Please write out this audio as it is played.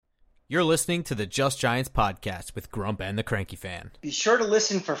You're listening to the Just Giants podcast with Grump and the Cranky Fan. Be sure to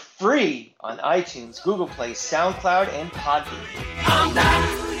listen for free on iTunes, Google Play, SoundCloud, and Podbean. I'm back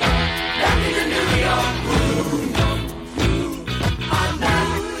in the New York groove. I'm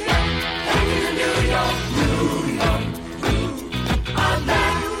back in the New York groove. I'm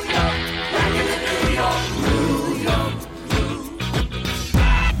back in the New York groove.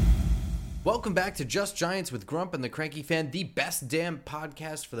 Welcome back to Just Giants with Grump and the Cranky Fan, the best damn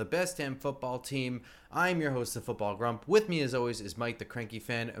podcast for the best damn football team. I'm your host, the Football Grump. With me, as always, is Mike, the Cranky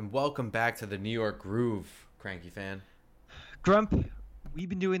Fan, and welcome back to the New York Groove, Cranky Fan. Grump, we've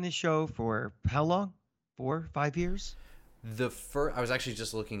been doing this show for how long? 4, 5 years? I was actually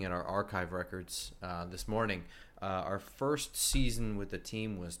just looking at our archive records this morning. Our first season with the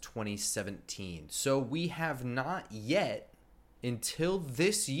team was 2017. So we have not yet, until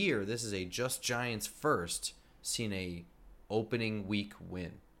this year, this is a Just Giants first, seen a opening week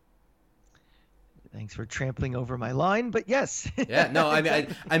win. Thanks for trampling over my line, but yes. Yeah, no, I mean,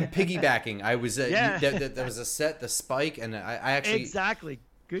 I'm piggybacking. I was there was a set, the spike, and I actually exactly.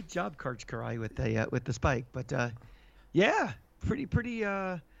 Good job, Karch Karai, with the spike. But yeah, pretty.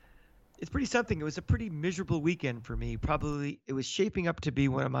 It's pretty something. It was a pretty miserable weekend for me. Probably it was shaping up to be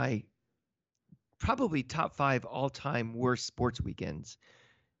one of my probably top 5 all-time worst sports weekends.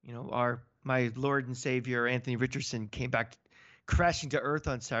 You know, my Lord and Savior Anthony Richardson came back crashing to earth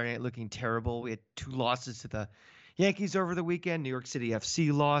on Saturday night looking terrible. We had 2 losses to the Yankees over the weekend. New York City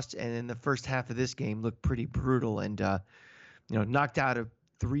FC lost, and in the first half of this game looked pretty brutal and knocked out of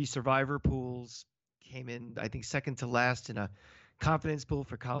 3 survivor pools, came in I think second to last in a confidence pool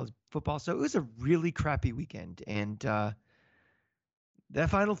for college football. So it was a really crappy weekend, and that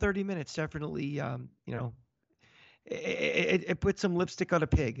final 30 minutes definitely, it put some lipstick on a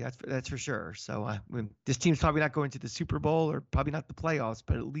pig. That's for sure. So this team's probably not going to the Super Bowl or probably not the playoffs,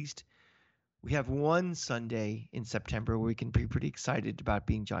 but at least we have one Sunday in September where we can be pretty excited about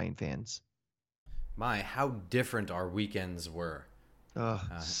being Giant fans. My, how different our weekends were.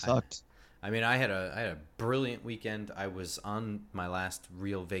 Sucked. I had a brilliant weekend. I was on my last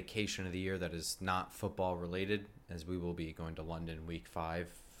real vacation of the year that is not football related, as we will be going to London week 5,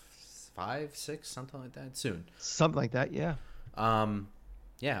 6, something like that soon. Something like that, yeah.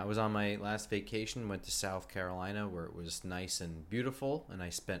 I was on my last vacation, went to South Carolina where it was nice and beautiful, and I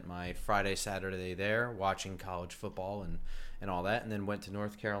spent my Friday, Saturday there watching college football and all that, and then went to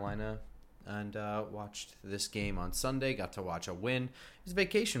North Carolina and watched this game on Sunday. Got to watch a win. It was a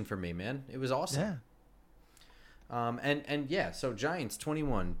vacation for me, man. It was awesome. Yeah. So Giants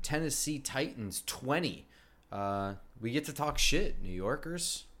 21, Tennessee Titans 20. We get to talk shit, New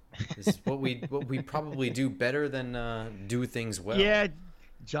Yorkers. This is what we probably do better than do things well. Yeah,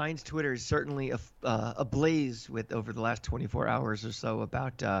 Giants Twitter is certainly ablaze with over the last 24 hours or so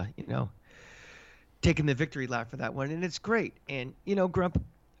about taking the victory lap for that one, and it's great. And Grump,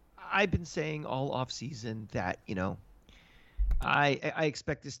 I've been saying all offseason that I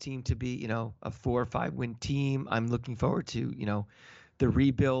expect this team to be a 4 or 5 win team. I'm looking forward to the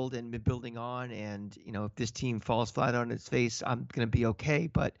rebuild and building on, and if this team falls flat on its face, I'm gonna be okay.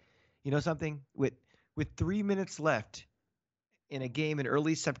 But something, with 3 minutes left in a game in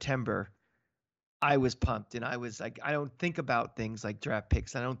early September, I was pumped, and I was like, I don't think about things like draft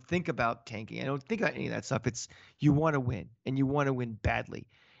picks. I don't think about tanking. I don't think about any of that stuff. It's you want to win, and you want to win badly.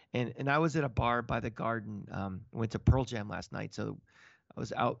 And I was at a bar by the Garden. Went to Pearl Jam last night, so I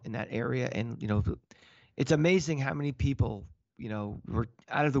was out in that area, and it's amazing how many people were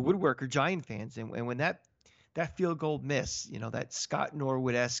out of the woodwork are Giant fans, and when that field goal miss, that Scott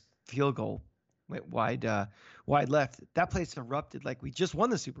Norwood-esque field goal went wide left, that place erupted like we just won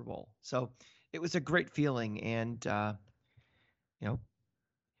the Super Bowl. So it was a great feeling, and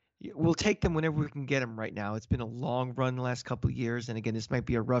we'll take them whenever we can get them right now. It's been a long run the last couple of years, and again, this might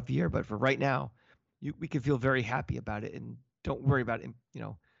be a rough year, but for right now, we can feel very happy about it, and don't worry about it.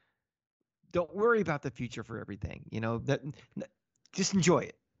 Don't worry about the future for everything. Just enjoy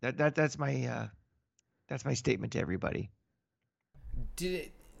it. That's my statement to everybody. Did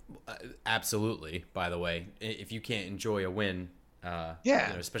it? Absolutely. By the way, if you can't enjoy a win,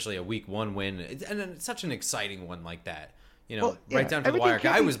 especially a week 1 win, and it's such an exciting one like that. Right down to the wire.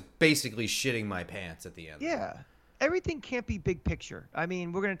 I was basically shitting my pants at the end. Yeah. Everything can't be big picture. I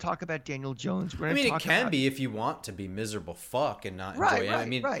mean, we're going to talk about Daniel Jones. It can be if you want to be miserable fuck and not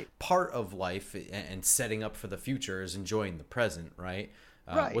enjoy it. Part of life and setting up for the future is enjoying the present, right?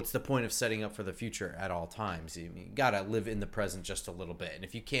 What's the point of setting up for the future at all times? You got to live in the present just a little bit. And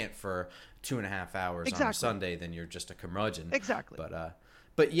if you can't for 2.5 hours on a Sunday, then you're just a curmudgeon. Exactly.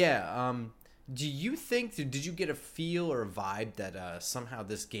 But yeah, Do you think, did you get a feel or a vibe that somehow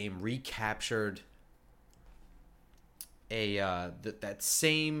this game recaptured that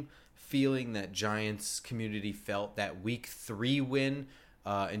same feeling that Giants community felt that Week 3 win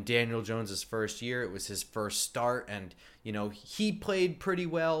in Daniel Jones's first year? It was his first start, and he played pretty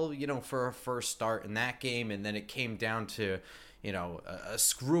well, for a first start in that game, and then it came down to a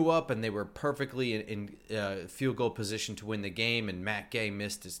screw up, and they were perfectly in field goal position to win the game, and Matt Gay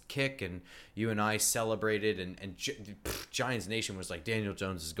missed his kick, and you and I celebrated, and Giants Nation was like, Daniel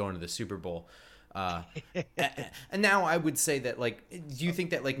Jones is going to the Super Bowl. And now I would say that, like, do you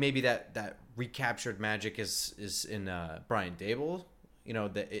think that, like, maybe that recaptured magic is in Brian Daboll?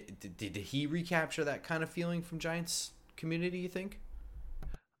 Did he recapture that kind of feeling from Giants community, you think?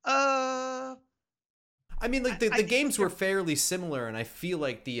 I mean, like, the games were fairly similar, and I feel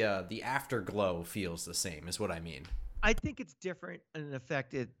like the afterglow feels the same, is what I mean. I think it's different in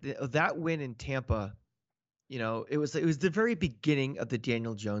effect. That win in Tampa, it was the very beginning of the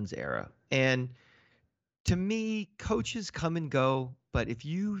Daniel Jones era. And to me, coaches come and go, but if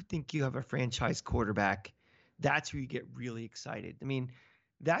you think you have a franchise quarterback, that's where you get really excited. I mean,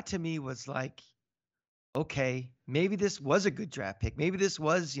 that to me was like, okay, maybe this was a good draft pick. Maybe this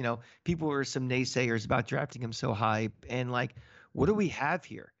was, people were some naysayers about drafting him so high. And like, what do we have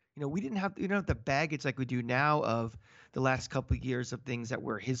here? We didn't have the baggage like we do now of the last couple of years of things that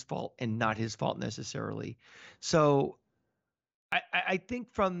were his fault and not his fault necessarily. So I think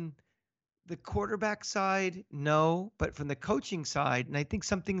from the quarterback side, no, but from the coaching side, and I think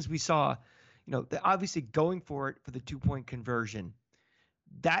some things we saw, obviously going for it for the 2-point conversion,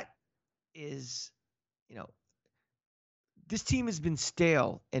 that is, this team has been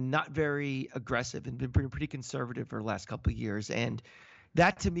stale and not very aggressive and been pretty conservative for the last couple of years. And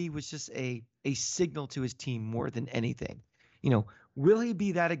that to me was just a signal to his team more than anything. Will he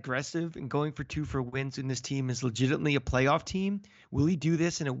be that aggressive and going for 2 for wins when this team is legitimately a playoff team? Will he do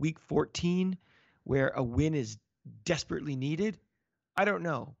this in a week 14 where a win is desperately needed? I don't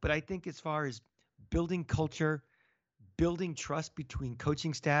know. But I think as far as building culture, building trust between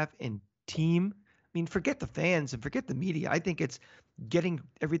coaching staff and team, I mean, forget the fans and forget the media. I think it's getting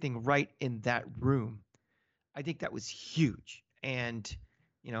everything right in that room. I think that was huge. And,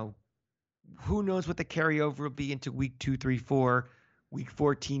 who knows what the carryover will be into week 2, 3, 4, week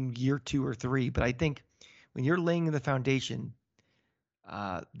 14, year 2 or 3. But I think when you're laying the foundation,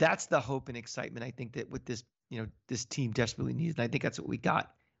 that's the hope and excitement I think that with this, this team desperately needs. And I think that's what we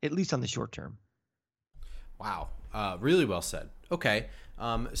got, at least on the short term. Wow. Really well said. Okay.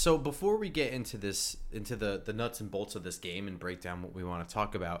 So before we get into the nuts and bolts of this game and break down what we want to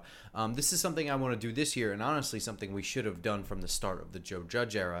talk about, this is something I want to do this year, and honestly something we should have done from the start of the Joe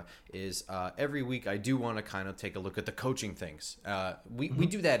Judge era is every week I do want to kind of take a look at the coaching things. We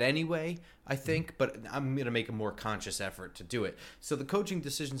do that anyway, I think, but I'm going to make a more conscious effort to do it. So the coaching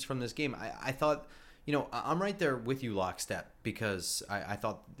decisions from this game, I thought, I'm right there with you, lockstep, because I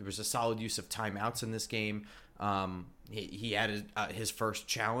thought there was a solid use of timeouts in this game. He added his first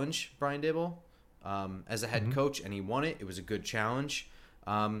challenge, Brian Daboll, as a head coach, and he won it. It was a good challenge.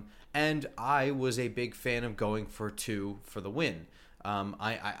 And I was a big fan of going for 2 for the win.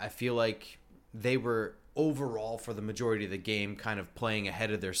 I feel like they were overall, for the majority of the game, kind of playing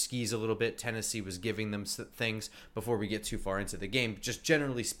ahead of their skis a little bit. Tennessee was giving them things before we get too far into the game. Just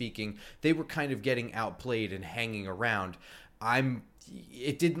generally speaking, they were kind of getting outplayed and hanging around.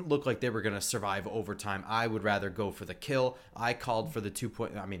 It didn't look like they were going to survive overtime. I would rather go for the kill. I called for the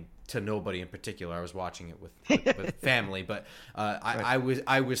 2-point. I mean, to nobody in particular. I was watching it with family, but I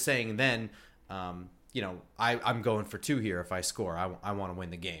was saying then, I'm going for 2 here. If I score, I want to win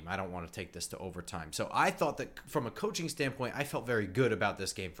the game. I don't want to take this to overtime. So I thought that from a coaching standpoint, I felt very good about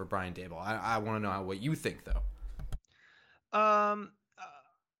this game for Brian Daboll. I want to know what you think, though.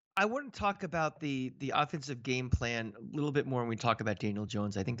 I want to talk about the offensive game plan a little bit more when we talk about Daniel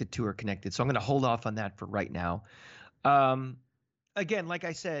Jones. I think the two are connected, so I'm going to hold off on that for right now. Again, like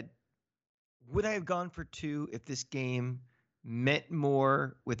I said, would I have gone for 2 if this game meant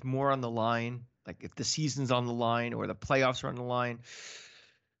more, with more on the line? Like if the season's on the line or the playoffs are on the line?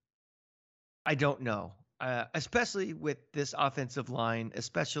 I don't know. Especially with this offensive line,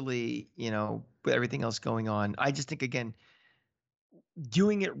 especially, with everything else going on. I just think, again,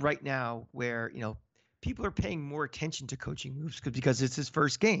 doing it right now where, people are paying more attention to coaching moves because it's his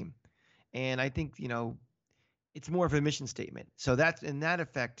first game. And I think, it's more of a mission statement. So that's, in that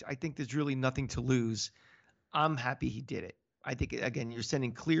effect, I think there's really nothing to lose. I'm happy he did it. I think, again, you're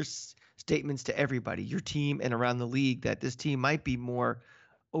sending clear statements to everybody, your team and around the league, that this team might be more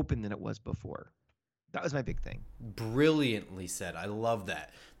open than it was before. That was my big thing. Brilliantly said. I love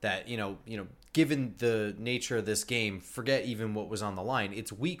that. That given the nature of this game, forget even what was on the line.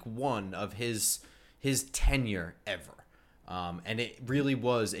 It's week 1 of his tenure ever. And it really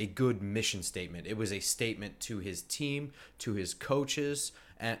was a good mission statement. It was a statement to his team, to his coaches,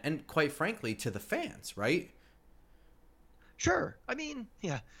 and quite frankly, to the fans, right? Sure. I mean,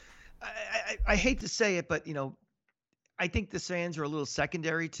 yeah. I hate to say it, but I think the fans are a little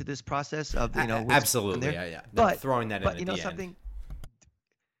secondary to this process of what's absolutely, there. yeah. But throwing that in but at you know the something end.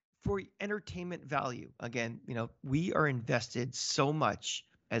 for entertainment value. Again, we are invested so much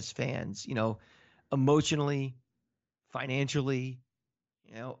as fans. Emotionally, financially,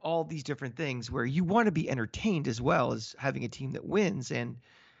 all these different things where you want to be entertained as well as having a team that wins. And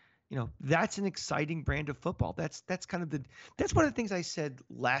that's an exciting brand of football. That's kind of that's one of the things I said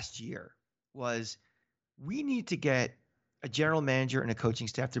last year was we need to get a general manager and a coaching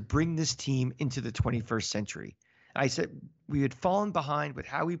staff to bring this team into the 21st century. I said we had fallen behind with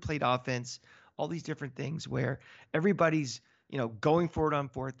how we played offense, all these different things where everybody's, going for it on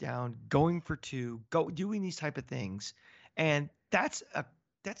 4th down, going for 2, doing these type of things. And that's a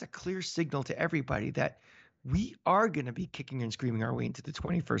clear signal to everybody that we are going to be kicking and screaming our way into the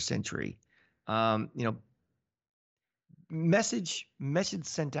 21st century. Message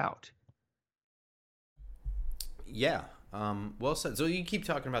sent out. Yeah. Well said. So you keep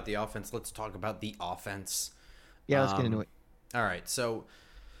talking about the offense. Let's talk about the offense. Yeah, let's get into it. All right. So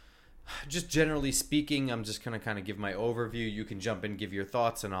just generally speaking, I'm just going to kind of give my overview. You can jump in, give your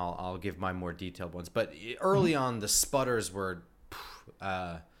thoughts, and I'll give my more detailed ones. But early on, the sputters were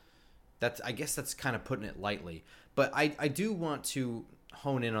I guess that's kind of putting it lightly. But I do want to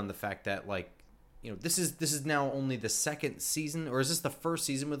hone in on the fact that, this is now only the second season, or is this the first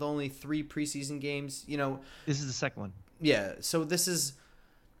season with only 3 preseason games? This is the second one. Yeah, so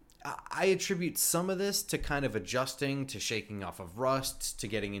I attribute some of this to kind of adjusting, to shaking off of rust, to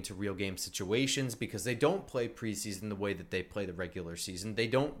getting into real game situations, because they don't play preseason the way that they play the regular season. They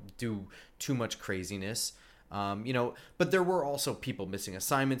don't do too much craziness. But there were also people missing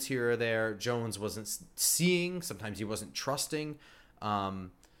assignments here or there. Jones wasn't seeing. Sometimes he wasn't trusting.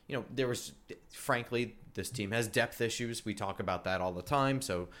 There was, frankly, this team has depth issues. We talk about that all the time.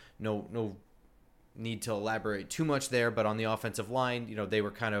 So no need to elaborate too much there. But on the offensive line, they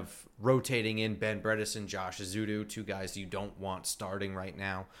were kind of rotating in Ben Bredesen, Josh Ezeudu, 2 guys you don't want starting right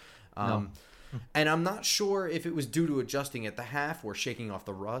now. No. And I'm not sure if it was due to adjusting at the half or shaking off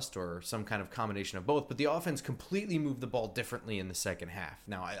the rust or some kind of combination of both, but the offense completely moved the ball differently in the second half.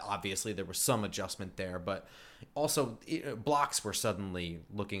 Now, obviously, there was some adjustment there, but also blocks were suddenly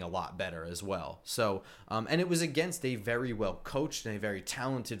looking a lot better as well. So, and it was against a very well coached and a very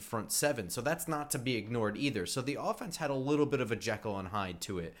talented front 7, so that's not to be ignored either. So the offense had a little bit of a Jekyll and Hyde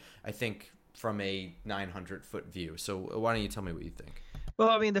to it, I think, from a 900-foot view. So why don't you tell me what you think? Well,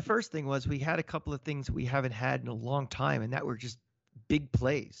 I mean, the first thing was we had a couple of things we haven't had in a long time, and that were just big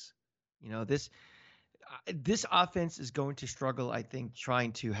plays. This offense is going to struggle, I think,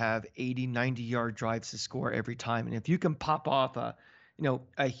 trying to have 80, 90-yard drives to score every time. And if you can pop off a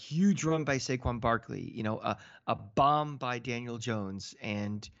huge run by Saquon Barkley, a bomb by Daniel Jones,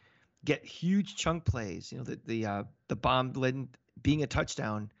 and get huge chunk plays, the bomb being a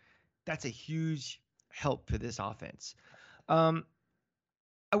touchdown, that's a huge help for this offense.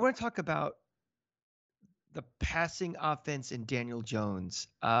 I want to talk about the passing offense and Daniel Jones.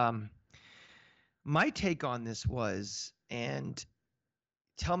 My take on this was, and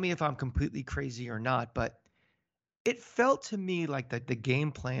tell me if I'm completely crazy or not, but it felt to me like that the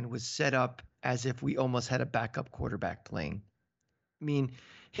game plan was set up as if we almost had a backup quarterback playing. I mean,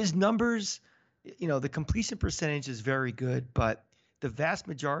 his numbers, the completion percentage is very good, but the vast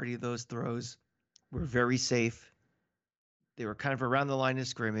majority of those throws were very safe. They were kind of around the line of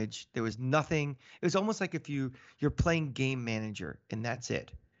scrimmage. There was nothing. It was almost like if you're playing game manager and that's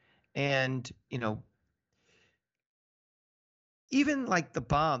it. And, even like the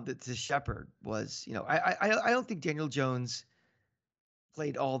bomb that to Shepard was, I don't think Daniel Jones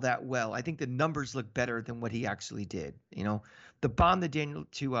played all that well. I think the numbers look better than what he actually did. The bomb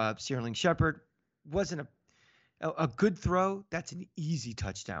to Sterling Shepard wasn't a good throw. That's an easy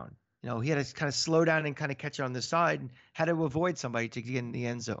touchdown. He had to kind of slow down and kind of catch it on the side and had to avoid somebody to get in the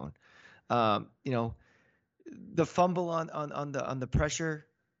end zone. The fumble on the pressure,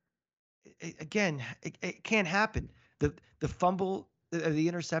 again, it can't happen. The fumble, the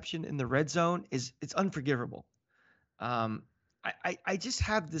interception in the red zone it's unforgivable. I just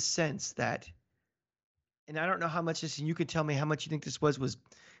have this sense that, and I don't know how much this, and you could tell me how much you think this was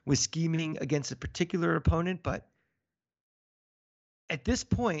scheming against a particular opponent, but at this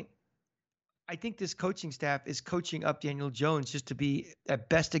point, I think this coaching staff is coaching up Daniel Jones just to be at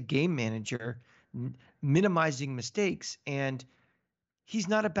best a game manager, minimizing mistakes. And he's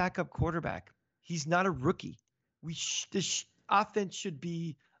not a backup quarterback. He's not a rookie. This offense should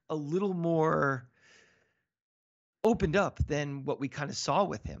be a little more opened up than what we kind of saw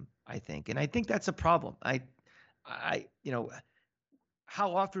with him, I think. And I think that's a problem.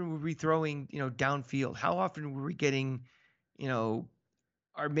 How often were we throwing, downfield? How often were we getting,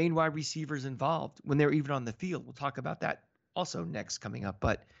 our main wide receivers involved when they're even on the field? We'll talk about that also next coming up.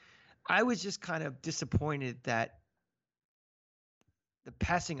 But I was just kind of disappointed that the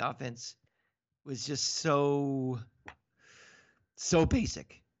passing offense was just so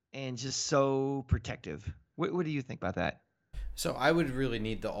basic and just so protective. What do you think about that? So I would really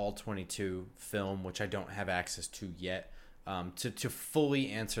need the All-22 film, which I don't have access to yet, to fully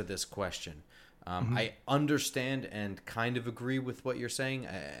answer this question. I understand and kind of agree with what you're saying,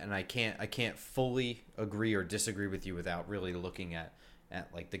 and I can't fully agree or disagree with you without really looking at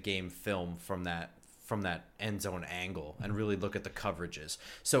like the game film from that end zone angle and really look at the coverages.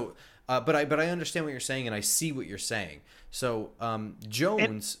 So, but I understand what you're saying and I see what you're saying. So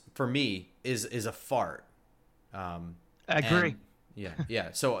Jones for me is a fart. I agree.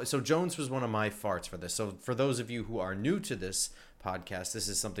 Yeah. So Jones was one of my farts for this. So for those of you who are new to this podcast, this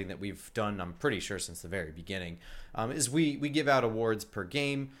is something that we've done, I'm pretty sure, since the very beginning, is we give out awards per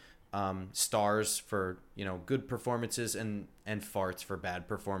game, stars for, good performances and farts for bad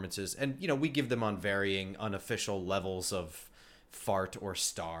performances. And, we give them on varying unofficial levels of fart or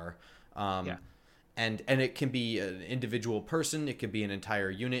star. And it can be an individual person, it could be an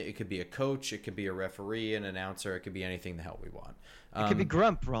entire unit, it could be a coach, it could be a referee, an announcer, it could be anything the hell we want. It could be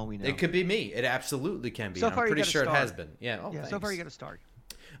Grump, for all we know. It could be me. It absolutely can be. So far, I'm pretty sure it has been. Yeah. So far, you got a star.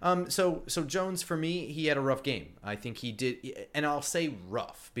 So Jones, for me, he had a rough game. I think he did, and I'll say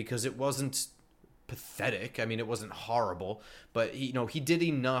rough because it wasn't pathetic. I mean, it wasn't horrible, but he did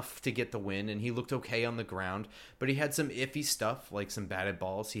enough to get the win, and he looked okay on the ground. But he had some iffy stuff, like some batted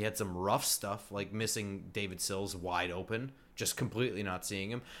balls. He had some rough stuff, like missing David Sills wide open, just completely not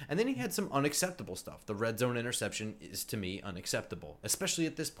seeing him. And then he had some unacceptable stuff. The red zone interception is, to me, unacceptable, especially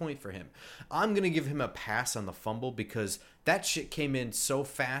at this point for him. I'm going to give him a pass on the fumble because that shit came in so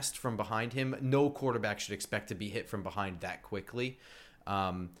fast from behind him. No quarterback should expect to be hit from behind that quickly.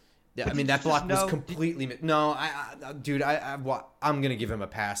 Yeah, I mean, that block was completely... No, I'm going to give him a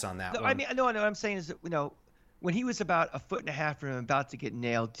pass on that one. I mean, no, what I'm saying is that, when he was about a foot and a half from him, about to get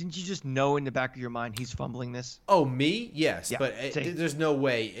nailed, didn't you just know in the back of your mind he's fumbling this? Oh, me? Yes, yeah, but there's no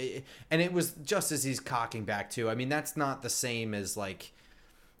way. And it was just as he's cocking back, too. I mean, that's not the same as, like,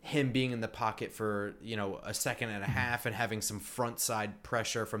 him being in the pocket for, a second and a half and having some front side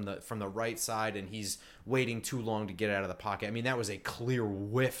pressure from the right side, and he's waiting too long to get out of the pocket. I mean, that was a clear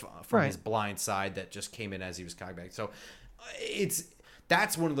whiff from his blind side that just came in as he was cocking back. So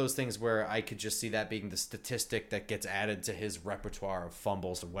that's one of those things where I could just see that being the statistic that gets added to his repertoire of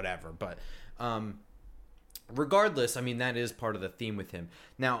fumbles or whatever. But regardless, I mean, that is part of the theme with him.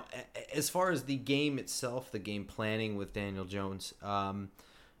 Now, as far as the game itself, the game planning with Daniel Jones,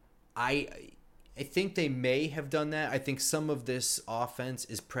 I think they may have done that. I think some of this offense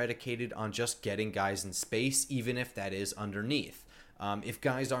is predicated on just getting guys in space, even if that is underneath. If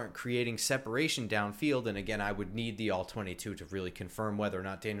guys aren't creating separation downfield, and again, I would need the All-22 to really confirm whether or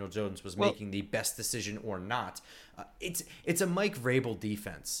not Daniel Jones was making the best decision or not. It's a Mike Vrabel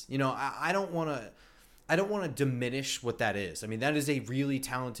defense. I don't want to diminish what that is. I mean, that is a really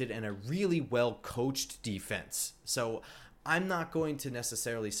talented and a really well-coached defense. So I'm not going to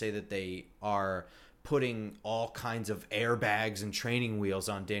necessarily say that they are putting all kinds of airbags and training wheels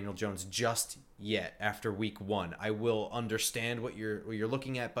on Daniel Jones just yet after week 1. I will understand what you're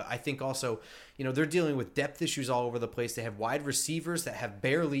looking at, but I think also, they're dealing with depth issues all over the place. They have wide receivers that have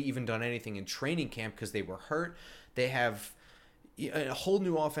barely even done anything in training camp because they were hurt. They have a whole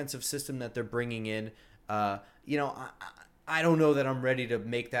new offensive system that they're bringing in. I don't know that I'm ready to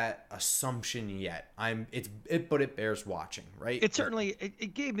make that assumption yet. But it bears watching, right? It certainly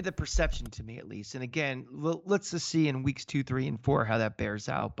it gave me the perception, to me at least. And again, let's just see in weeks 2, 3, and 4 how that bears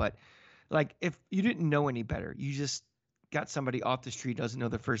out. But like, if you didn't know any better, you just got somebody off the street doesn't know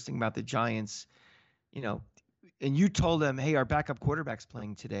the first thing about the Giants, and you told them, "Hey, our backup quarterback's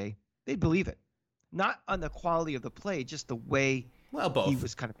playing today," they'd believe it. Not on the quality of the play, just the way both. He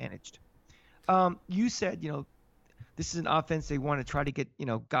was kind of managed. You said, this is an offense they want to try to get,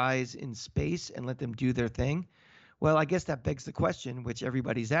 guys in space and let them do their thing. Well, I guess that begs the question, which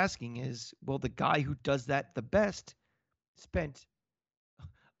everybody's asking is, well, the guy who does that the best spent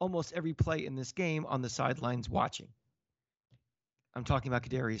almost every play in this game on the sidelines watching. I'm talking about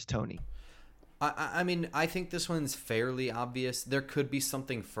Kadarius Toney. I mean, I think this one's fairly obvious. There could be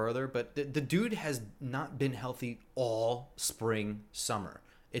something further, but the dude has not been healthy all spring, summer.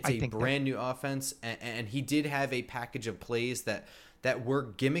 It's a brand new offense, and he did have a package of plays that were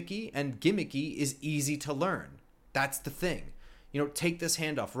gimmicky, and gimmicky is easy to learn. That's the thing. Take this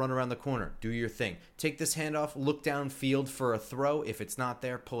handoff, run around the corner, do your thing. Take this handoff, look downfield for a throw. If it's not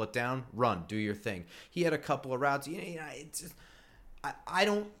there, pull it down, run, do your thing. He had a couple of routes. It's just,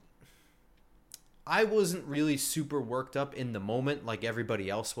 I wasn't really super worked up in the moment like everybody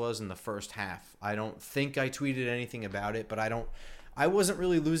else was in the first half. I don't think I tweeted anything about it, but I wasn't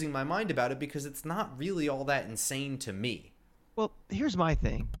really losing my mind about it because it's not really all that insane to me. Well, here's my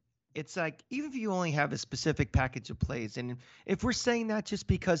thing. It's like, even if you only have a specific package of plays, and if we're saying that just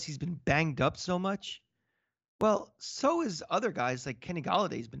because he's been banged up so much, well, so is other guys. Like Kenny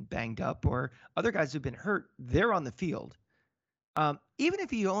Galladay's been banged up, or other guys who've been hurt. They're on the field. Even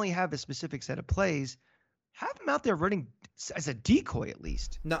if you only have a specific set of plays, have him out there running as a decoy at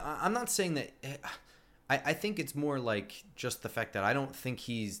least. No, I'm not saying that. I think it's more like just the fact that I don't think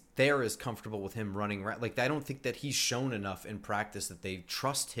they're as comfortable with him running. Like, I don't think that he's shown enough in practice that they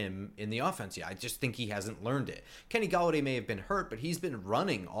trust him in the offense yet. I just think he hasn't learned it. Kenny Galladay may have been hurt, but he's been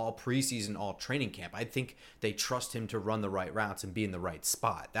running all preseason, all training camp. I think they trust him to run the right routes and be in the right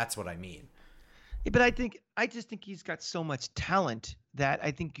spot. That's what I mean. Yeah, but I just think he's got so much talent that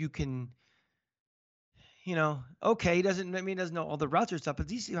I think you can, okay, he doesn't know all the routes or stuff, but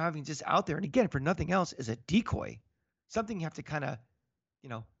he's having just out there, and again, for nothing else, as a decoy, something you have to kind of,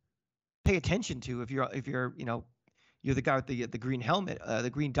 pay attention to if you're the guy with the green helmet, the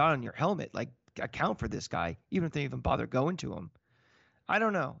green dot on your helmet, like account for this guy, even if they even bother going to him. I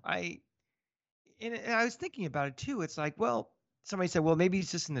don't know. And I was thinking about it too. It's like, well, somebody said, well, maybe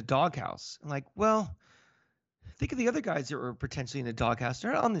he's just in the doghouse. I'm like, well, think of the other guys that were potentially in the doghouse.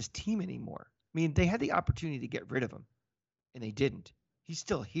 They're not on this team anymore. I mean, they had the opportunity to get rid of him, and they didn't. He's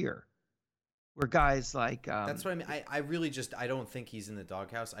still here. Where guys like that's what I mean. I really I don't think he's in the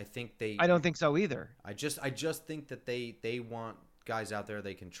doghouse. I don't think so either. I just think that they want guys out there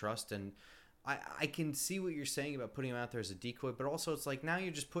they can trust, and I can see what you're saying about putting him out there as a decoy, but also it's like now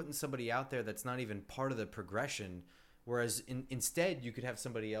you're just putting somebody out there that's not even part of the progression. Whereas instead you could have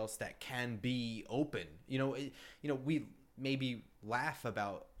somebody else that can be open. We maybe laugh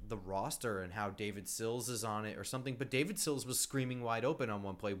about the roster and how David Sills is on it or something, but David Sills was screaming wide open on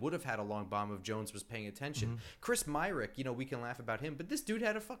one play, would have had a long bomb if Jones was paying attention. Mm-hmm. Chris Myrick, we can laugh about him, but this dude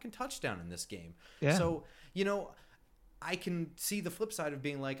had a fucking touchdown in this game. Yeah. So, I can see the flip side of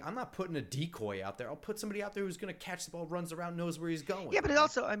being like, I'm not putting a decoy out there. I'll put somebody out there who's going to catch the ball, runs around, knows where he's going. Yeah, but it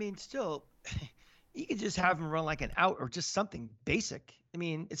also, still, you could just have him run like an out or just something basic.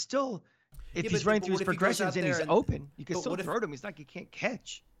 It's still, if he's running through his progressions and he's open, you can still throw to him. It's like you can't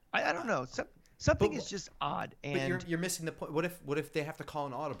catch. I don't know. Something is just odd. And but you're missing the point. What if they have to call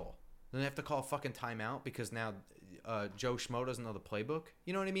an audible? Then they have to call a fucking timeout because now Joe Schmo doesn't know the playbook.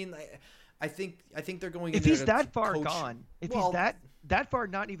 You know what I mean? I think they're going. If he's that far gone, if he's that far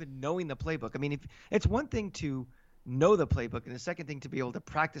not even knowing the playbook. If it's one thing to know the playbook, and the second thing to be able to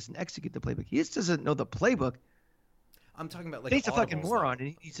practice and execute the playbook. He just doesn't know the playbook. I'm talking about like he's a fucking moron, and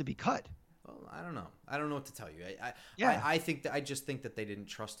he needs to be cut. Well, I don't know. I don't know what to tell you. I just think that they didn't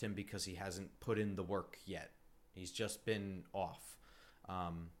trust him because he hasn't put in the work yet. He's just been off.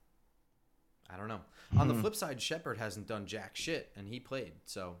 I don't know. On the flip side, Shepard hasn't done jack shit, and he played.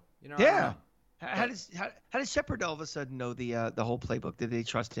 So I don't know. How does Shepard all of a sudden know the whole playbook? Did they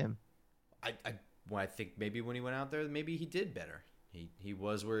trust him? I think maybe when he went out there, maybe he did better. He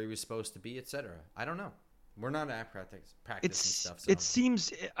was where he was supposed to be, etc. I don't know. We're not at practice and stuff. So. It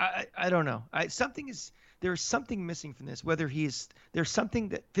seems I don't know. There's something missing from this. Whether there's something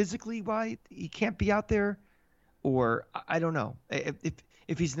that physically why he can't be out there, or I don't know.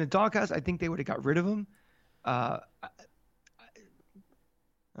 If he's in the doghouse, I think they would have got rid of him. I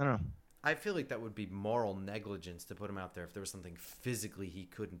don't know. I feel like that would be moral negligence to put him out there if there was something physically he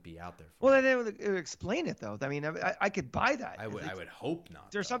couldn't be out there for. Well, they would explain it, though. I could buy that. I would hope not.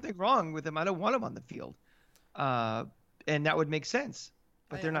 If there's something wrong with him, I don't want him on the field. And that would make sense.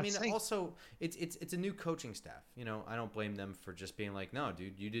 But they're not saying. Also, it's a new coaching staff. I don't blame them for just being like, no,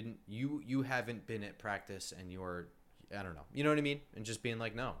 dude, you haven't been at practice and you're, I don't know. You know what I mean? And just being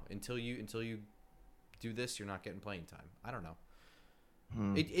like, no, until you do this, you're not getting playing time. I don't know.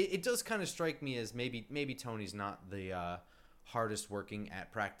 It does kind of strike me as maybe Tony's not the hardest working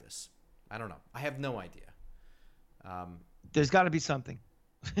at practice. I don't know. I have no idea. There's got to be something.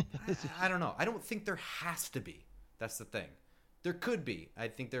 I don't know. I don't think there has to be. That's the thing. There could be. I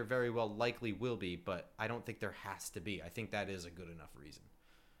think there very well likely will be, but I don't think there has to be. I think that is a good enough reason.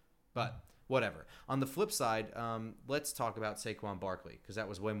 But whatever. On the flip side, let's talk about Saquon Barkley, because that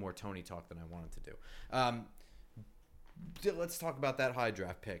was way more Tony talk than I wanted to do. Let's talk about that high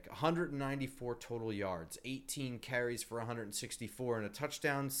draft pick. 194 total yards, 18 carries for 164 and a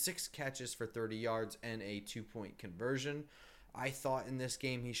touchdown, 6 catches for 30 yards, and a 2-point conversion. I thought in this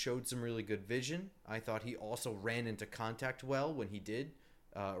game he showed some really good vision. I thought he also ran into contact well when he did,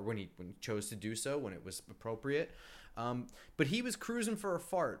 or when he chose to do so, when it was appropriate. But he was cruising for a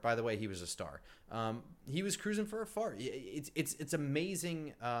fart. By the way, he was a star. He was cruising for a fart. It's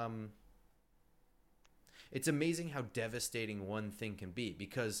amazing. It's amazing how devastating one thing can be,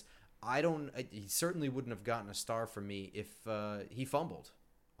 because he certainly wouldn't have gotten a star for me if he fumbled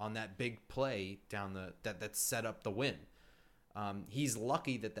on that big play that set up the win. He's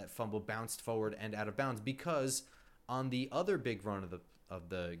lucky that fumble bounced forward and out of bounds, because on the other big run of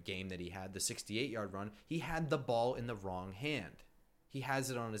the game that he had, the 68-yard run, he had the ball in the wrong hand. He has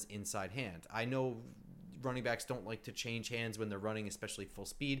it on his inside hand. I know running backs don't like to change hands when they're running, especially full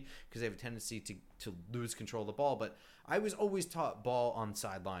speed, because they have a tendency to lose control of the ball. But I was always taught ball on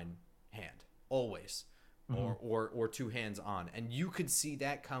sideline hand, always, or two hands on. And you could see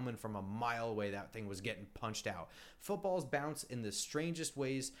that coming from a mile away. That thing was getting punched out. Footballs bounce in the strangest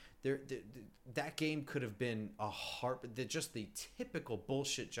ways. That game could have been just the typical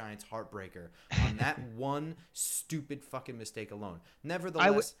bullshit Giants heartbreaker on that one stupid fucking mistake alone.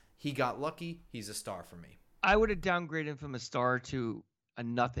 Nevertheless, he got lucky. He's a star for me. I would have downgraded him from a star to a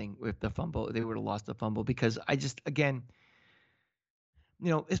nothing with the fumble. They would have lost the fumble, because I just, again,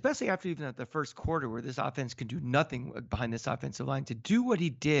 especially after even at the first quarter where this offense could do nothing behind this offensive line, to do what he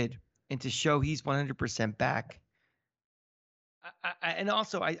did and to show he's 100% back. And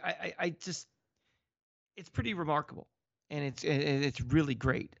also, I just, it's pretty remarkable, and it's really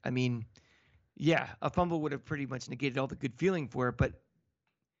great. I mean, yeah, a fumble would have pretty much negated all the good feeling for it, but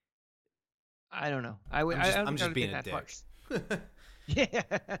I don't know. I'm just being a dick. Yeah,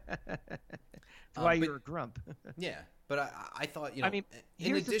 that's why you're a grump. Yeah, but I thought, I mean,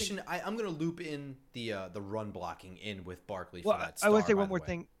 in addition, I'm going to loop in the run blocking in with Barkley for that star. I would say one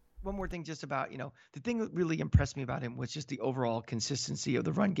more thing just about, the thing that really impressed me about him was just the overall consistency of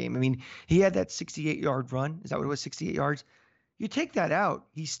the run game. I mean, he had that 68-yard run. Is that what it was, 68 yards? You take that out,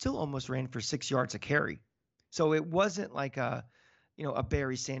 he still almost ran for 6 yards a carry. So it wasn't like a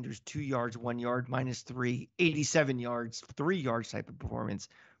Barry Sanders 2 yards, 1 yard, -3, 87 yards, 3 yards type of performance.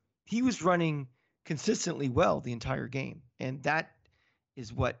 He was running consistently well the entire game. And that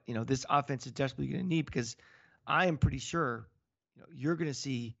is what, this offense is desperately going to need, because I am pretty sure, you're going to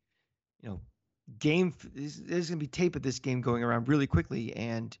see, there's going to be tape of this game going around really quickly,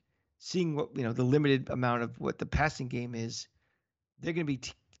 and seeing what, the limited amount of what the passing game is, they're going to be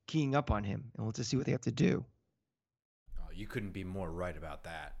keying up on him, and we'll just see what they have to do. You couldn't be more right about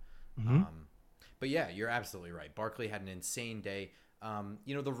that. Mm-hmm. But yeah, you're absolutely right. Barkley had an insane day.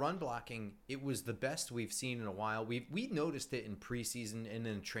 The run blocking, it was the best we've seen in a while. We noticed it in preseason and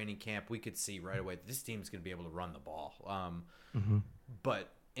in training camp. We could see right away this team's going to be able to run the ball.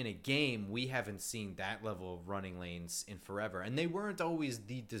 But in a game, we haven't seen that level of running lanes in forever. And they weren't always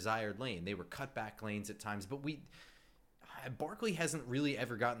the desired lane. They were cutback lanes at times. But Barkley hasn't really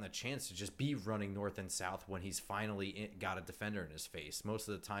ever gotten the chance to just be running north and south when he's finally got a defender in his face. Most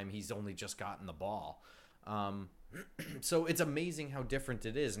of the time, he's only just gotten the ball. So it's amazing how different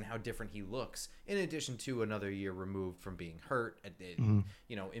it is and how different he looks, in addition to another year removed from being hurt,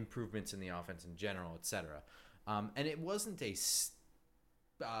 improvements in the offense in general, etc. And it wasn't it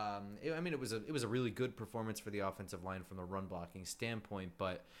was a really good performance for the offensive line from the run blocking standpoint,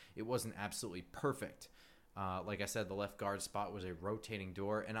 but it wasn't absolutely perfect. Like I said, the left guard spot was a rotating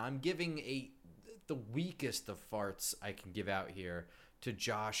door, and I'm giving the weakest of farts I can give out here to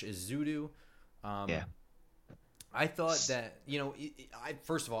Josh Ezeudu. I thought that,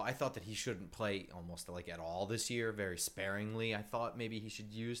 first of all, I thought that he shouldn't play almost like at all this year, very sparingly. I thought maybe he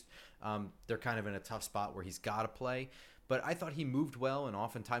should use. They're kind of in a tough spot where he's got to play. But I thought he moved well, and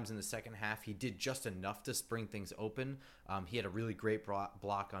oftentimes in the second half, he did just enough to spring things open. He had a really great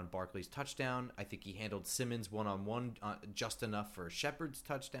block on Barkley's touchdown. I think he handled Simmons one-on-one just enough for Shepard's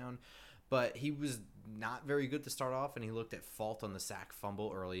touchdown. But he was not very good to start off, and he looked at fault on the sack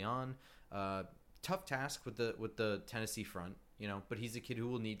fumble early on. Tough task with the Tennessee front, but he's a kid who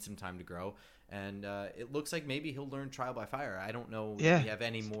will need some time to grow. And it looks like maybe he'll learn trial by fire. I don't know if we have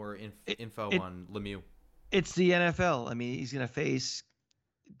any more info on Lemieux. It's the NFL. I mean, he's going to face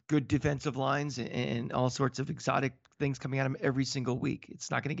good defensive lines and all sorts of exotic things coming at him every single week.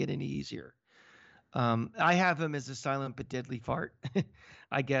 It's not going to get any easier. I have him as a silent but deadly fart,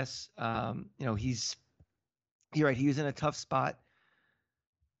 I guess. You're right. He was in a tough spot.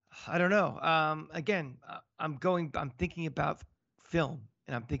 I don't know. Again, I'm thinking about film,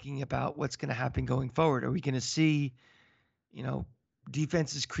 and I'm thinking about what's going to happen going forward. Are we going to see, you know,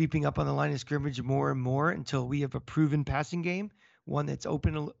 defenses creeping up on the line of scrimmage more and more until we have a proven passing game, one that's up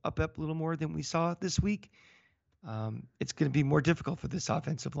a little more than we saw this week? It's going to be more difficult for this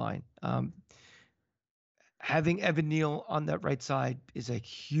offensive line. Having Evan Neal on that right side is a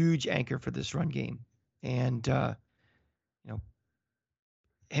huge anchor for this run game, and you know,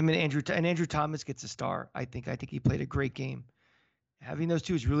 him and Andrew Thomas gets a star. I think he played a great game. Having those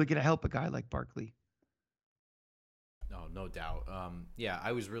two is really going to help a guy like Barkley. Oh, no doubt. Yeah,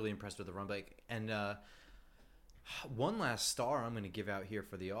 I was really impressed with the run back. And one last star I'm going to give out here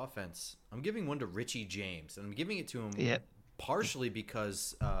for the offense. I'm giving one to Richie James. And I'm giving it to him partially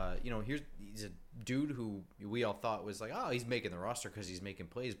because, he's a dude who we all thought was like, oh, he's making the roster because he's making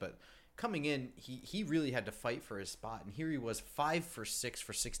plays. But coming in, he really had to fight for his spot. And here he was 5 for 6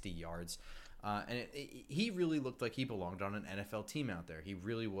 for 60 yards. He really looked like he belonged on an NFL team out there. He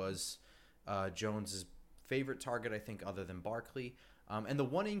really was Jones's favorite target, I think, other than Barkley. And the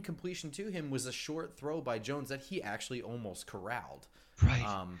one incompletion to him was a short throw by Jones that he actually almost corralled.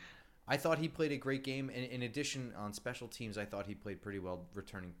 Right. I thought he played a great game. And in addition, on special teams, I thought he played pretty well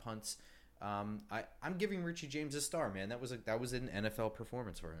returning punts. I'm giving Richie James a star, man. That was an NFL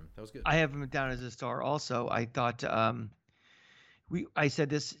performance for him. That was good. I have him down as a star also. I thought I said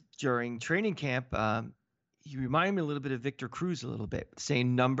this during training camp. He reminded me a little bit of Victor Cruz a little bit.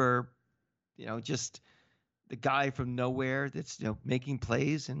 Same number, just the guy from nowhere that's making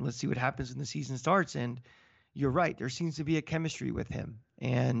plays, and let's see what happens when the season starts. And you're right, there seems to be a chemistry with him.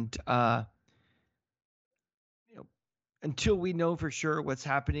 And until we know for sure what's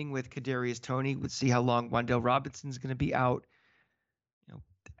happening with Kadarius Toney, we'll see how long Wan'Dale Robinson's going to be out.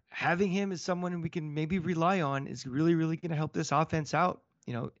 Having him as someone we can maybe rely on is really, really going to help this offense out.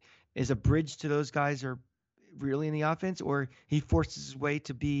 As a bridge to those guys are really in the offense, or he forces his way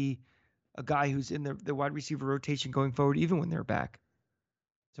to be a guy who's in the wide receiver rotation going forward, even when they're back.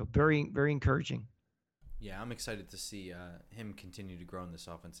 So very, very encouraging. Yeah, I'm excited to see him continue to grow in this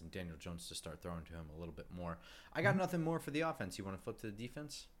offense and Daniel Jones to start throwing to him a little bit more. I got nothing more for the offense. You want to flip to the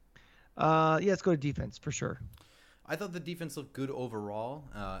defense? Yeah, let's go to defense for sure. I thought the defense looked good overall,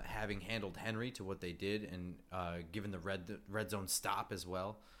 having handled Henry to what they did and given the red zone stop as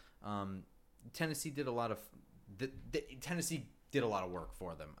well. Tennessee did a lot of work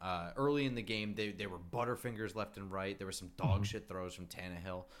for them. Early in the game, they were butterfingers left and right. There were some dog shit throws from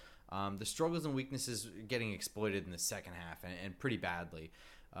Tannehill. The struggles and weaknesses getting exploited in the second half, and pretty badly.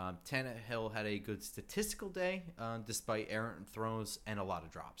 Tannehill had a good statistical day, despite errant throws and a lot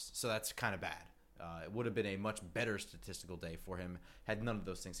of drops. So that's kind of bad. It would have been a much better statistical day for him had none of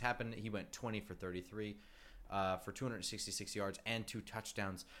those things happened. He went 20 for 33 for 266 yards and 2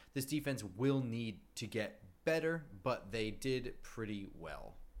 touchdowns. This defense will need to get better, but they did pretty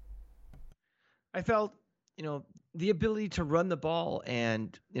well. I felt, the ability to run the ball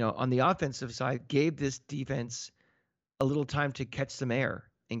and, on the offensive side gave this defense a little time to catch some air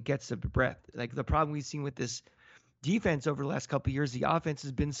and get some breath. Like the problem we've seen with this defense over the last couple of years, the offense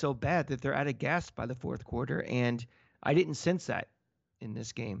has been so bad that they're out of gas by the fourth quarter, and I didn't sense that in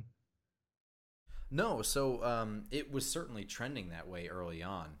this game. No, so it was certainly trending that way early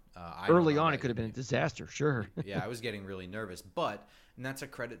on. Early on, it could have been a disaster, sure. Yeah, I was getting really nervous, and that's a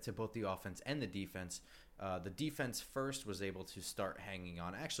credit to both the offense and the defense. The defense first was able to start hanging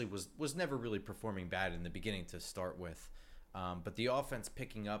on. Actually, was never really performing bad in the beginning to start with, but the offense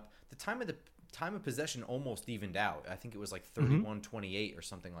picking up. The time of possession almost evened out. I think it was like 31-28 or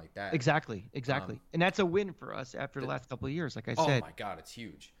something like that. Exactly. And that's a win for us after the last couple of years, like I said. Oh my God, it's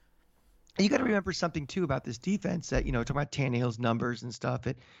huge. You got to remember something too about this defense that, talking about Tannehill's numbers and stuff.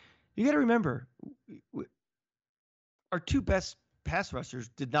 You got to remember our 2 best pass rushers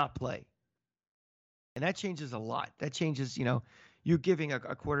did not play. And that changes a lot. That changes, you're giving a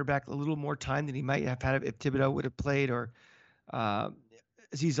quarterback a little more time than he might have had if Thibodeau would have played or Azeez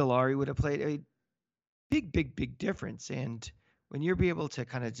Ojulari would have played. A big difference. And when you're able to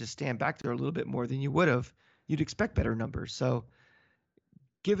kind of just stand back there a little bit more than you would have, you'd expect better numbers. So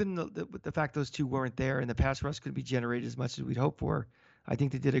given the fact those 2 weren't there and the pass rush could be generated as much as we'd hope for, I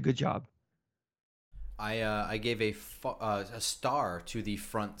think they did a good job. I gave a star to the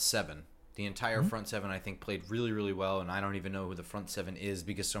front 7. The entire front 7, I think, played really, really well, and I don't even know who the front 7 is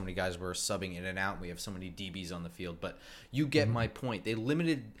because so many guys were subbing in and out. And we have so many DBs on the field, but you get my point. They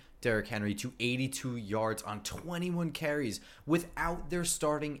limited Derrick Henry to 82 yards on 21 carries without their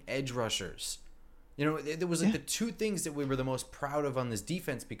starting edge rushers. You know, there was like the two things that we were the most proud of on this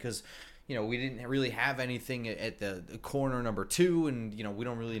defense because, you know, we didn't really have anything at the corner number 2, and, you know, we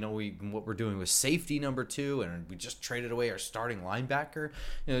don't really know what we're doing with safety number 2, and we just traded away our starting linebacker.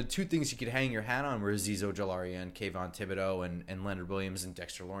 You know, the two things you could hang your hat on were Azeez Ojulari and Kayvon Thibodeau and Leonard Williams and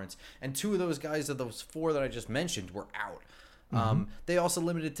Dexter Lawrence. And two of those guys of those 4 that I just mentioned were out. They also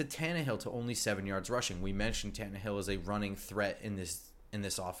limited to Tannehill to only 7 yards rushing. We mentioned Tannehill as a running threat in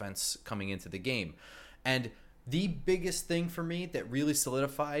this offense coming into the game. And the biggest thing for me that really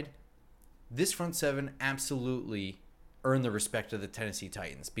solidified this front seven absolutely earned the respect of the Tennessee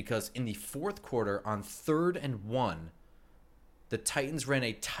Titans, because in the fourth quarter on 3rd and 1, the Titans ran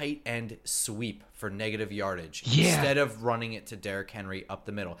a tight end sweep for negative yardage instead of running it to Derrick Henry up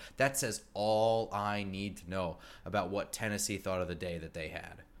the middle. That says all I need to know about what Tennessee thought of the day that they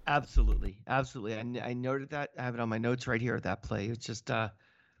had. Absolutely. I noted that. I have it on my notes right here at that play. It's just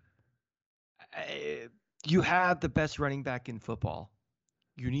you have the best running back in football.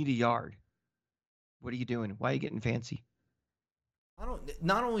 You need a yard. What are you doing? Why are you getting fancy?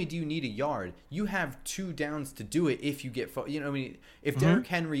 Not only do you need a yard, you have 2 downs to do it if you get, if Derrick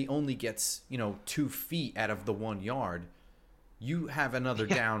Henry only gets, 2 feet out of the 1 yard, you have another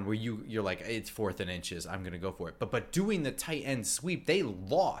down where you're like, it's 4th and inches, I'm going to go for it. But doing the tight end sweep, they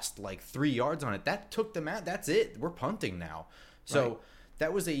lost like 3 yards on it. That took them out. That's it. We're punting now. So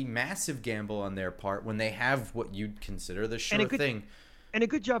that was a massive gamble on their part when they have what you'd consider the sure thing. And a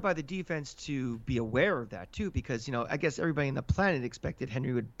good job by the defense to be aware of that, too, because, I guess everybody on the planet expected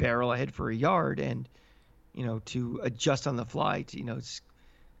Henry would barrel ahead for a yard, and, to adjust on the fly to,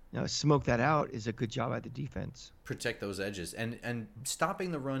 smoke that out is a good job by the defense. Protect those edges. And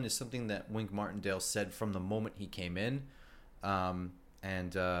stopping the run is something that Wink Martindale said from the moment he came in. He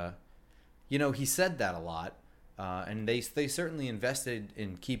said that a lot. And they certainly invested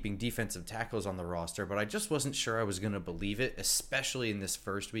in keeping defensive tackles on the roster, but I just wasn't sure I was going to believe it, especially in this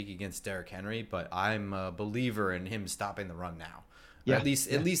first week against Derrick Henry. But I'm a believer in him stopping the run now, at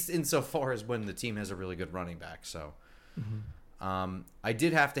least insofar as when the team has a really good running back. So, I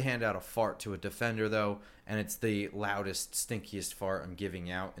did have to hand out a fart to a defender though, and it's the loudest, stinkiest fart I'm giving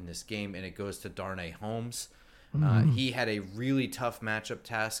out in this game, and it goes to Darnay Holmes. He had a really tough matchup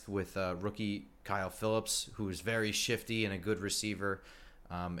task with rookie Kyle Phillips, who is very shifty and a good receiver,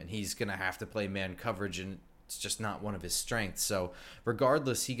 and he's going to have to play man coverage, and it's just not one of his strengths. So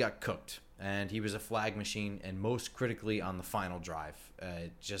regardless, he got cooked, and he was a flag machine, and most critically on the final drive.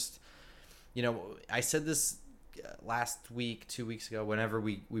 I said this last week, 2 weeks ago, whenever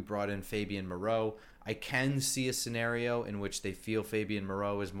we brought in Fabian Moreau, I can see a scenario in which they feel Fabian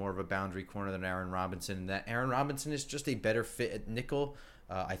Moreau is more of a boundary corner than Aaron Robinson, and that Aaron Robinson is just a better fit at nickel.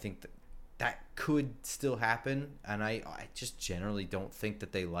 I think that could still happen, and I just generally don't think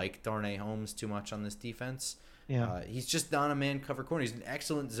that they like Darnay Holmes too much on this defense. Yeah, he's just not a man cover corner. He's an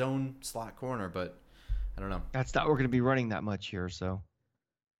excellent zone slot corner, but I don't know. That's not we're going to be running that much here, so.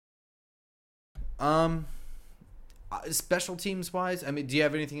 Special teams wise, do you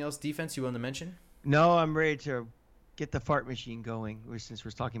have anything else defense you want to mention? No, I'm ready to get the fart machine going since we're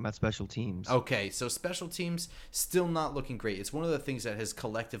talking about special teams. Okay, so special teams still not looking great. It's one of the things that has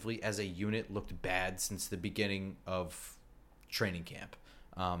collectively as a unit looked bad since the beginning of training camp.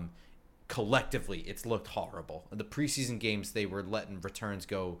 Collectively, it's looked horrible. In the preseason games, they were letting returns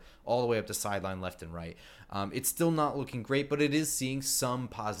go all the way up the sideline left and right. It's still not looking great, but it is seeing some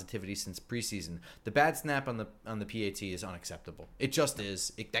positivity since preseason. The bad snap on the PAT is unacceptable. It just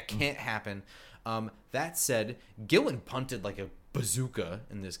is. That can't happen. That said, Gillen punted like a bazooka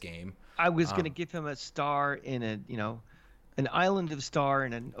in this game. I was going to give him a star in an island of star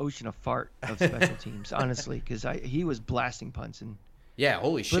and an ocean of fart of special teams, honestly, because he was blasting punts and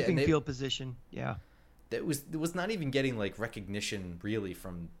holy shit, flipping field position. Yeah, it was not even getting like recognition really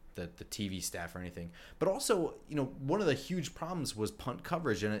from the TV staff or anything. But also, one of the huge problems was punt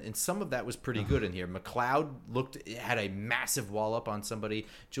coverage, and some of that was pretty good in here. McLeod had a massive wall up on somebody.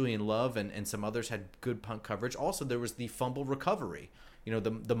 Julian Love and some others had good punt coverage. Also, there was the fumble recovery.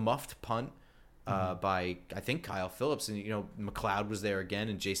 The muffed punt by I think Kyle Phillips, and McLeod was there again,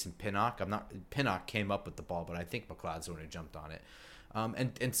 and Jason Pinnock. Pinnock came up with the ball, but I think McLeod's the one who jumped on it.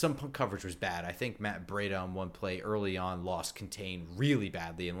 And some punt coverage was bad. I think Matt Breida on one play early on lost contain really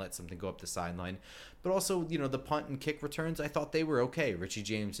badly and let something go up the sideline. But also, the punt and kick returns, I thought they were okay. Richie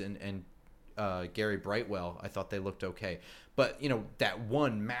James and Gary Brightwell, I thought they looked okay. But, that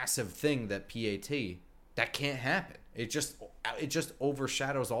one massive thing, that PAT, that can't happen. It just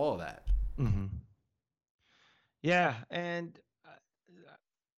overshadows all of that. Mm-hmm. Yeah, and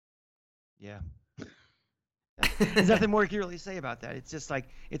There's nothing more you can really say about that. It's just like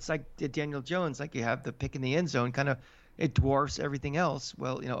Daniel Jones, like you have the pick in the end zone, kind of it dwarfs everything else.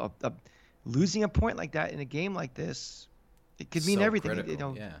 Well, losing a point like that in a game like this, it could mean So everything.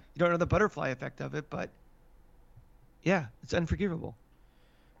 critical, yeah. You don't know the butterfly effect of it, but yeah, it's unforgivable.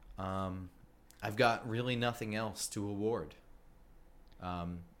 I've got really nothing else to award.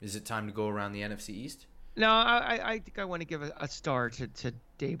 Is it time to go around the NFC East? No, I think I want to give a star to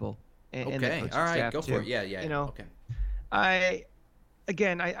Dable. And the Okay, coaching all right, staff go too. for it. Yeah. Okay. I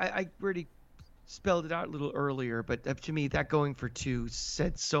already spelled it out a little earlier, but to me, that going for 2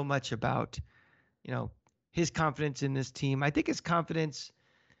 said so much about, his confidence in this team. I think his confidence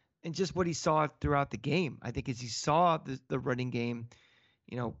in just what he saw throughout the game. I think as he saw the running game,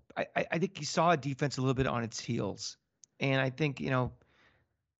 I think he saw a defense a little bit on its heels, and I think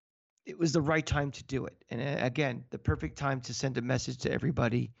it was the right time to do it. And again, the perfect time to send a message to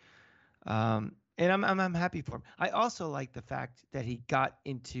everybody. And I'm happy for him. I also like the fact that he got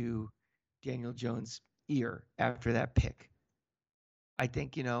into Daniel Jones' ear after that pick. I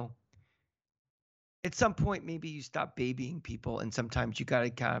think, at some point, maybe you stop babying people, and sometimes you got to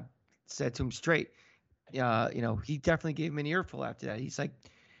kind of set to him straight. He definitely gave him an earful after that. He's like,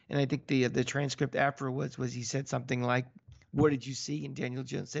 and I think the transcript afterwards was he said something like, "What did you see?" And Daniel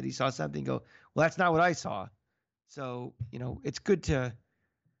Jones said he saw something. Go, well, that's not what I saw. So it's good to,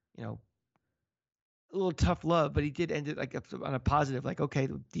 a little tough love, but he did end it like on a positive, like, okay,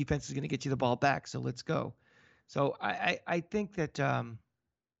 the defense is going to get you the ball back, so let's go. So I think that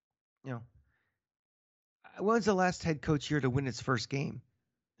when's the last head coach here to win his first game?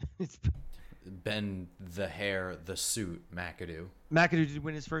 Ben the hair, the suit, McAdoo. McAdoo did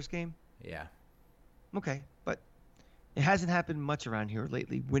win his first game? Yeah. Okay, but it hasn't happened much around here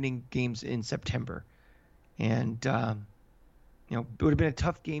lately, winning games in September. And, it would have been a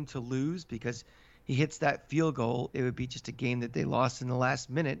tough game to lose because he hits that field goal. It would be just a game that they lost in the last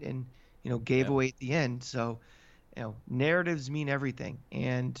minute and, gave away at the end. So, narratives mean everything.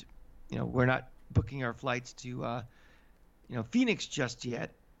 And, we're not booking our flights to, Phoenix just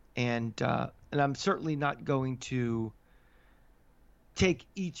yet. And I'm certainly not going to take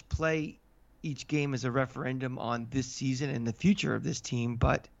each game as a referendum on this season and the future of this team.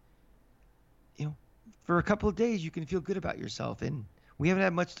 But, for a couple of days, you can feel good about yourself. And we haven't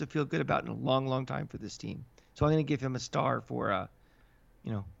had much to feel good about in a long, long time for this team. So I'm going to give him a star for,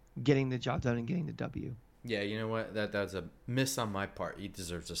 getting the job done and getting the W. Yeah, you know what? That's a miss on my part. He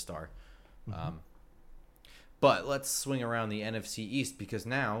deserves a star. Mm-hmm. But let's swing around the NFC East because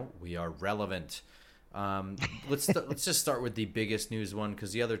now we are relevant. Let's just start with the biggest news one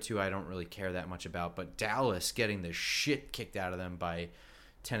because the other two I don't really care that much about. But Dallas getting the shit kicked out of them by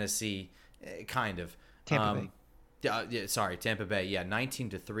Tennessee, kind of. Tampa Bay. Tampa Bay. Yeah,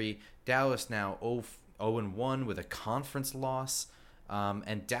 19-3. Dallas now 0-1 with a conference loss.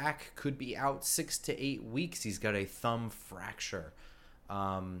 And Dak could be out 6 to 8 weeks. He's got a thumb fracture.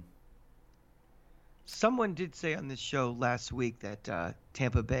 Someone did say on this show last week that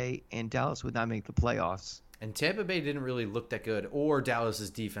Tampa Bay and Dallas would not make the playoffs. And Tampa Bay didn't really look that good, or Dallas's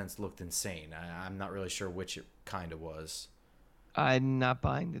defense looked insane. I'm not really sure which it kind of was. I'm not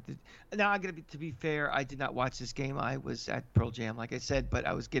buying that. Now, to be fair, I did not watch this game. I was at Pearl Jam, like I said, but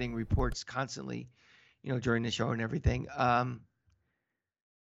I was getting reports constantly, during the show and everything.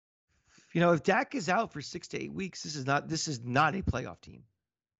 If Dak is out for 6 to 8 weeks, this is not a playoff team.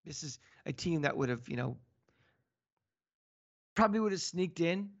 This is a team that would have, probably would have sneaked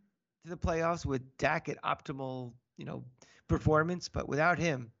in to the playoffs with Dak at optimal, performance. But without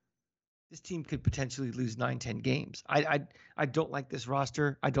him, this team could potentially lose 9-10 games. I don't like this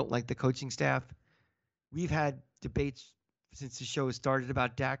roster. I don't like the coaching staff. We've had debates since the show started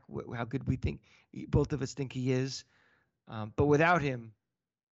about Dak, how good both of us think he is. But without him,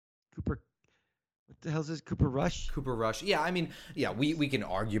 what the hell is this? Cooper Rush? Cooper Rush. Yeah, I mean, we can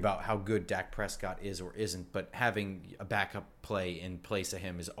argue about how good Dak Prescott is or isn't, but having a backup play in place of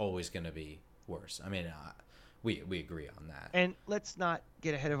him is always going to be worse. I mean, we agree on that. And let's not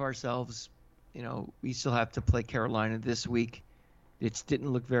get ahead of ourselves. We still have to play Carolina this week. It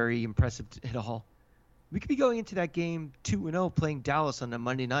didn't look very impressive at all. We could be going into that game 2-0 playing Dallas on a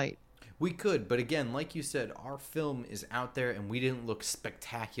Monday night. We could, but again, like you said, our film is out there and we didn't look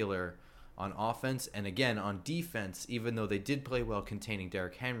spectacular on offense. And again, on defense, even though they did play well containing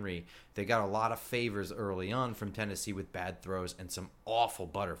Derrick Henry, they got a lot of favors early on from Tennessee with bad throws and some awful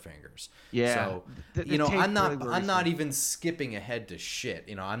butterfingers. Yeah. So, I'm not even skipping ahead to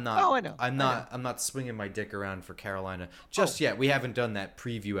shit. I'm not. Oh, I know. I'm not swinging my dick around for Carolina just yet. We haven't done that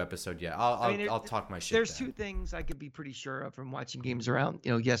preview episode yet. I'll talk my shit. There's then. two things I could be pretty sure of from watching games around,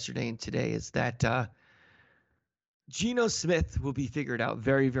 yesterday and today is that Geno Smith will be figured out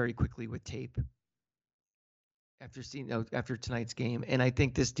very, very quickly with tape after tonight's game, and I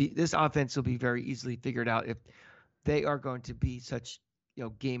think this offense will be very easily figured out if they are going to be such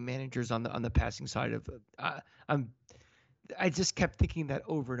game managers on the passing side of. I just kept thinking that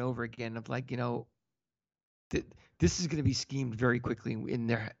over and over again of like this is going to be schemed very quickly in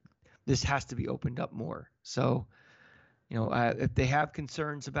there. This has to be opened up more. So if they have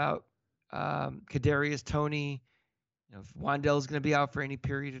concerns about Kadarius Toney, if Wan'Dale is going to be out for any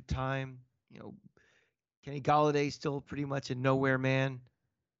period of time, Kenny Galladay still pretty much a nowhere man.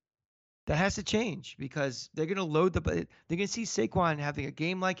 That has to change because they're going to load they're going to see Saquon having a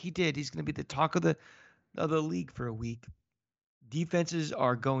game like he did. He's going to be the talk of the league for a week. Defenses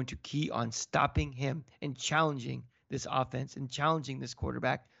are going to key on stopping him and challenging this offense and challenging this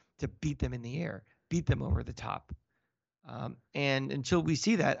quarterback to beat them in the air, beat them over the top. And until we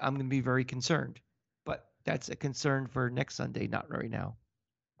see that, I'm going to be very concerned. But that's a concern for next Sunday, not right now.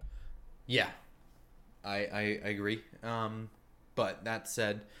 Yeah, I agree. But that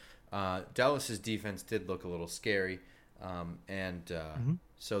said, Dallas's defense did look a little scary,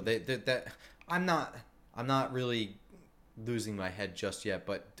 so that I'm not really losing my head just yet.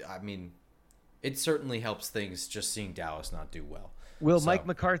 But I mean, it certainly helps things just seeing Dallas not do well. Will Mike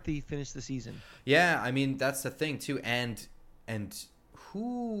McCarthy finish the season? Yeah, I mean that's the thing too, and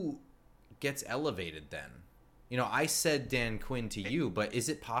who gets elevated then? I said Dan Quinn to you, but is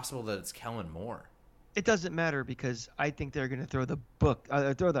it possible that it's Kellen Moore? It doesn't matter because I think they're going to throw the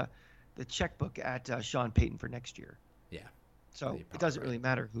checkbook at Sean Payton for next year. Yeah. So it doesn't really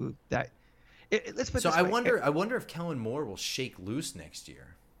matter who that. Let's put. So this I way. wonder if Kellen Moore will shake loose next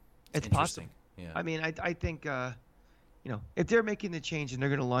year. It's possible. Yeah. I mean, I think if they're making the change and they're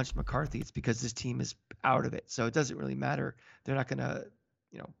going to launch McCarthy, it's because this team is out of it. So it doesn't really matter. They're not going to,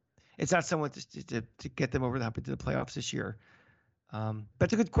 it's not someone to get them over the hump into the playoffs this year. But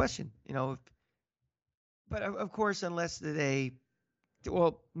it's a good question, But of course, unless let's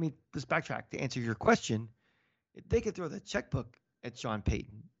backtrack to answer your question. If they could throw the checkbook at Sean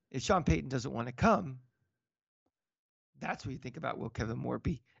Payton, if Sean Payton doesn't want to come, that's what you think about. Will Kevin Moore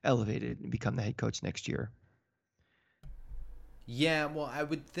be elevated and become the head coach next year? Yeah, well, I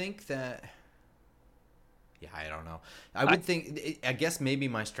would think that. Yeah, I don't know. I guess maybe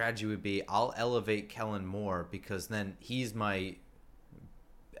my strategy would be I'll elevate Kellen Moore because then he's my.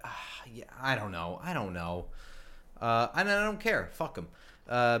 Yeah, I don't know. And I don't care. Fuck them.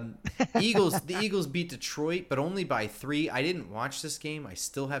 The Eagles beat Detroit, but only by 3. I didn't watch this game. I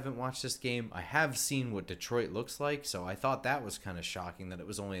still haven't watched this game. I have seen what Detroit looks like, so I thought that was kind of shocking that it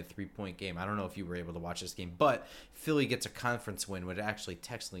was only a 3-point game. I don't know if you were able to watch this game, but Philly gets a conference win, which actually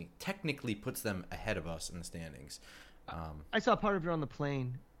technically puts them ahead of us in the standings. I saw part of it on the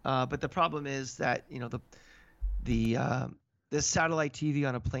plane, but the problem is that the satellite TV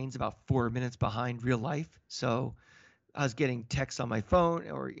on a plane is about 4 minutes behind real life, so I was getting texts on my phone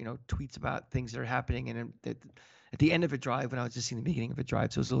or tweets about things that are happening, and at the end of a drive, when I was just seeing the beginning of a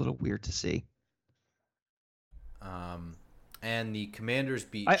drive, so it was a little weird to see. And the Commanders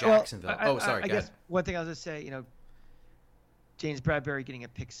beat Jacksonville. Sorry. I guess one thing I was going to say, James Bradbury getting a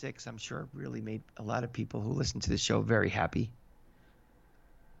pick 6, I'm sure really made a lot of people who listen to the show very happy.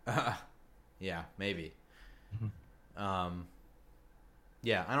 Yeah, maybe.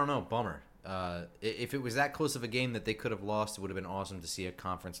 Yeah, I don't know. Bummer. If it was that close of a game that they could have lost, it would have been awesome to see a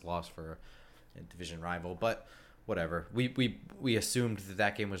conference loss for a division rival. But whatever. We assumed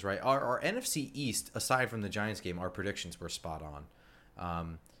that game was right. Our NFC East, aside from the Giants game, our predictions were spot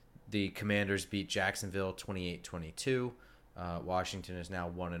on. The Commanders beat Jacksonville 28-22. Washington is now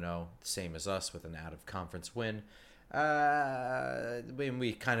 1-0, same as us, with an out-of-conference win.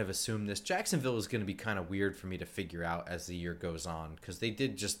 We kind of assumed this. Jacksonville is going to be kind of weird for me to figure out as the year goes on because they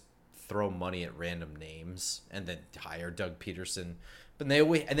did just throw money at random names and then hire Doug Peterson, but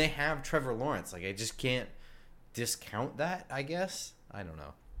they have Trevor Lawrence. Like I just can't discount that. I guess I don't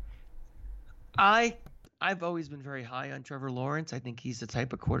know. I've always been very high on Trevor Lawrence. I think he's the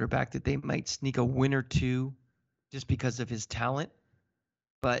type of quarterback that they might sneak a win or two just because of his talent,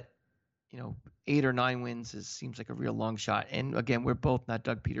 but 8 or 9 wins seems like a real long shot. And again, we're both not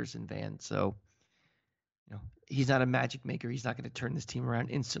Doug Peterson fans, so he's not a magic maker. He's not going to turn this team around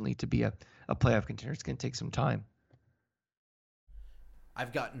instantly to be a playoff contender. It's going to take some time.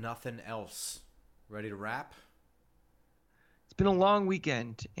 I've got nothing else. Ready to wrap? It's been a long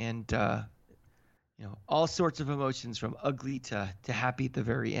weekend, and all sorts of emotions from ugly to happy at the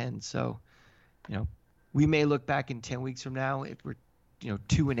very end. So, we may look back in 10 weeks from now if we're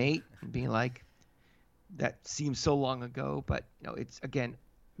 2-8 and being like, that seems so long ago, but it's again,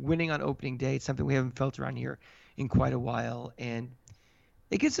 winning on opening day. It's something we haven't felt around here in quite a while, and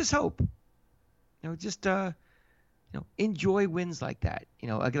it gives us hope. Just enjoy wins like that.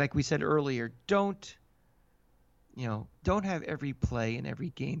 Like we said earlier, don't have every play and every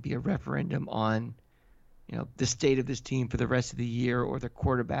game be a referendum on the state of this team for the rest of the year, or the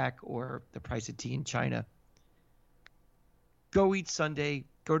quarterback, or the price of tea in China. Go eat Sunday,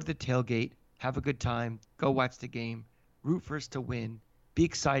 go to the tailgate, have a good time, go watch the game, root for us to win, be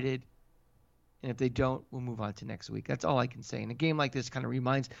excited, and if they don't, we'll move on to next week. That's all I can say. And a game like this kind of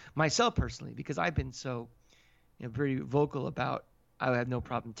reminds myself personally, because I've been so very vocal about I have no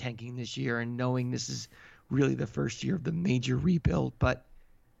problem tanking this year and knowing this is really the first year of the major rebuild, but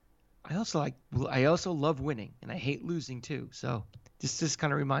I also love winning, and I hate losing too. So this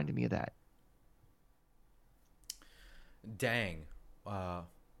kind of reminded me of that. Dang,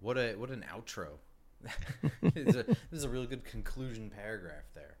 what an outro. This is a really good conclusion paragraph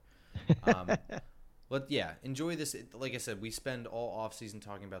there. But yeah, enjoy this. Like I said, we spend all off season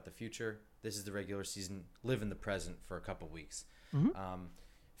talking about the future. This is the regular season. Live in the present for a couple weeks. Mm-hmm.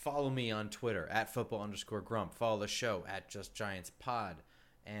 Follow me on Twitter at @football_grump. Follow the show at JustGiantsPod.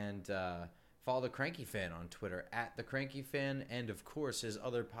 And follow the Cranky Fan on Twitter at the Cranky Fan, and of course his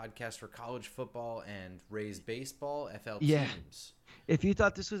other podcast for college football and Rays baseball, FL Teams. If you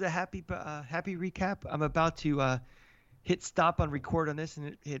thought this was a happy recap, I'm about to hit stop on record on this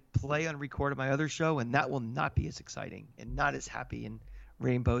and hit play on record on my other show, and that will not be as exciting and not as happy and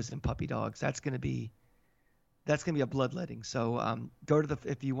rainbows and puppy dogs. That's gonna be a bloodletting. So go to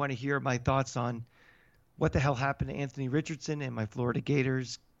if you want to hear my thoughts on what the hell happened to Anthony Richardson and my Florida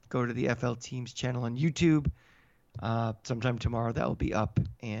Gators, go to the FL Teams channel on YouTube. Sometime tomorrow that will be up,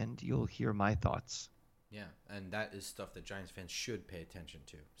 and you'll hear my thoughts. Yeah, and that is stuff that Giants fans should pay attention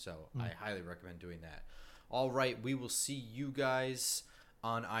to. So I highly recommend doing that. All right, we will see you guys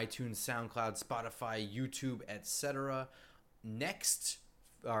on iTunes, SoundCloud, Spotify, YouTube, etc.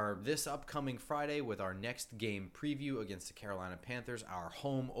 This upcoming Friday with our next game preview against the Carolina Panthers, our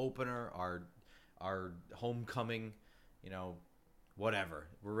home opener, our homecoming, whatever.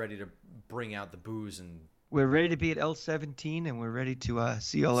 We're ready to bring out the booze, and we're ready to be at L17, and we're ready to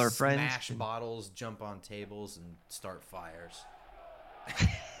see all our friends. Smash bottles, jump on tables, and start fires.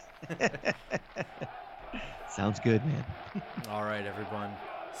 Sounds good, man. All right, everyone.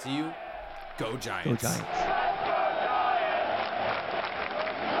 See you. Go Giants. Go Giants.